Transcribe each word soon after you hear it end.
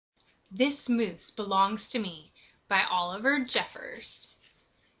This Moose Belongs to Me by Oliver Jeffers.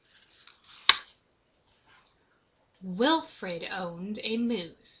 Wilfred owned a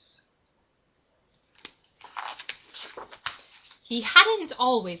moose. He hadn't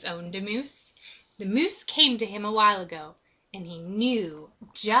always owned a moose. The moose came to him a while ago, and he knew,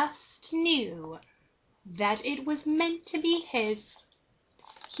 just knew, that it was meant to be his.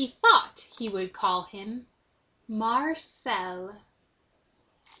 He thought he would call him Marcel.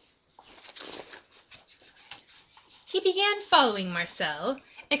 He began following Marcel,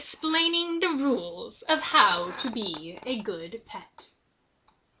 explaining the rules of how to be a good pet.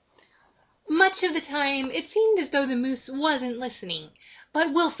 Much of the time it seemed as though the moose wasn't listening,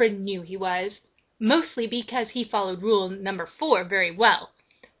 but Wilfred knew he was, mostly because he followed rule number 4 very well,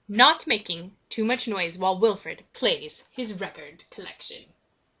 not making too much noise while Wilfred plays his record collection.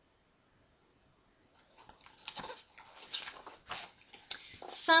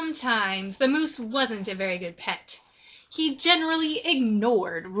 Sometimes the moose wasn't a very good pet. He generally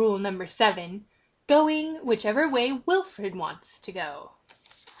ignored rule number 7, going whichever way Wilfred wants to go.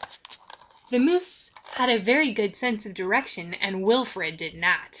 The moose had a very good sense of direction, and Wilfred did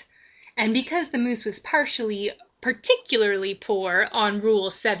not. And because the moose was particularly poor on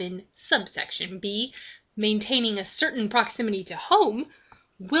rule 7, subsection B, maintaining a certain proximity to home,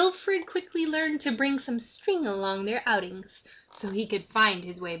 Wilfred quickly learned to bring some string along their outings, so he could find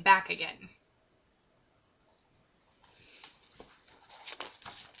his way back again.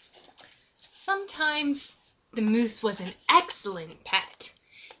 Sometimes the moose was an excellent pet.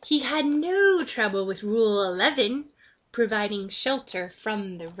 He had no trouble with rule 11, providing shelter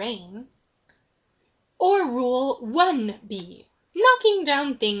from the rain, or rule 1b, knocking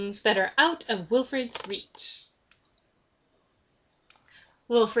down things that are out of Wilfred's reach.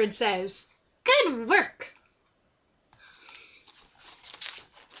 Wilfred says, "Good work!"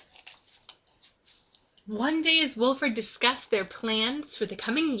 One day as Wilfred discussed their plans for the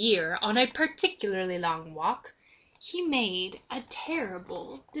coming year on a particularly long walk, he made a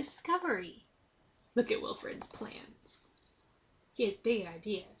terrible discovery. Look at Wilfred's plans. He has big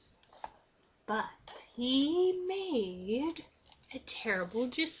ideas. But he made a terrible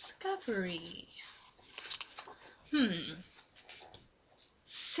discovery.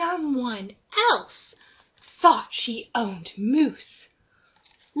 Someone else thought she owned moose.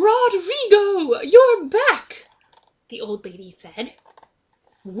 "Rodrigo, you're back!" the old lady said.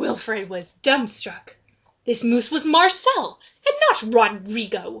 Wilfred was dumbstruck. This moose was Marcel, and not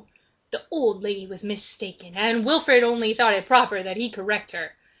Rodrigo. The old lady was mistaken, and Wilfred only thought it proper that he correct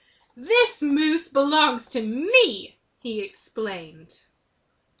her. "This moose belongs to me," he explained.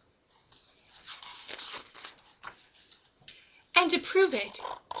 And to prove it,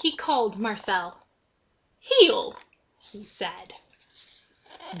 he called Marcel. "Heel," he said.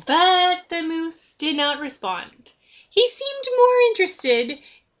 But the moose did not respond. He seemed more interested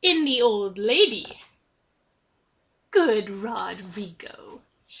in the old lady. "Good Rodrigo,"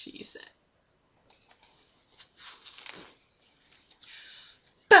 she said.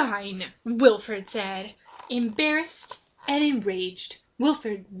 "Fine," Wilfred said. Embarrassed and enraged,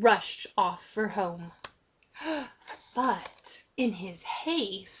 Wilfred rushed off for home. But in his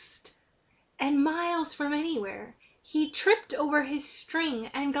haste, and miles from anywhere, he tripped over his string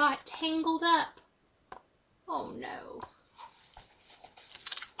and got tangled up. Oh no.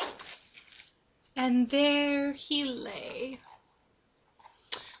 And there he lay.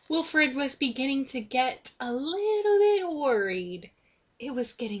 Wilfred was beginning to get a little bit worried. It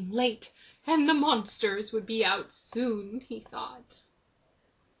was getting late, and the monsters would be out soon, he thought.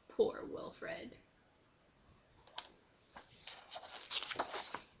 Poor Wilfred.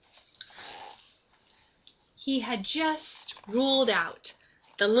 He had just ruled out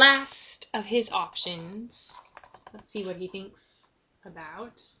the last of his options. Let's see what he thinks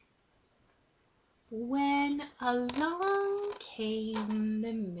about. When along came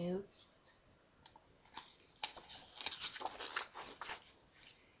the moose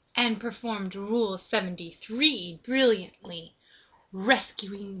and performed Rule 73 brilliantly,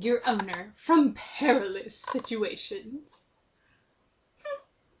 rescuing your owner from perilous situations.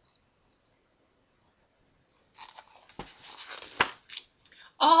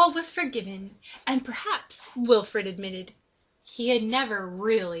 All was forgiven, and perhaps, Wilfred admitted, he had never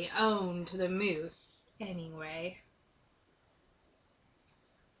really owned the moose anyway.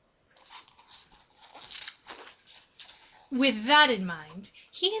 With that in mind,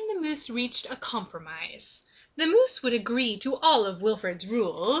 he and the moose reached a compromise. The moose would agree to all of Wilfred's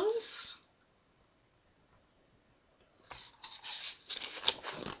rules,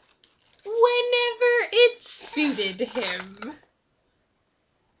 whenever it suited him.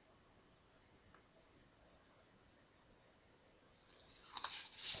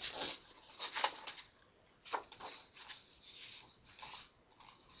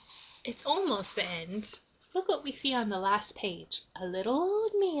 It's almost the end. Look what we see on the last page. A little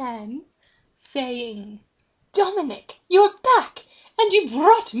old man saying, "Dominic, you're back, and you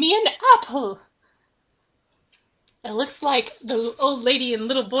brought me an apple." It looks like the old lady and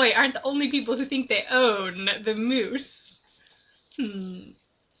little boy aren't the only people who think they own the moose.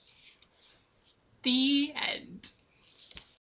 The end.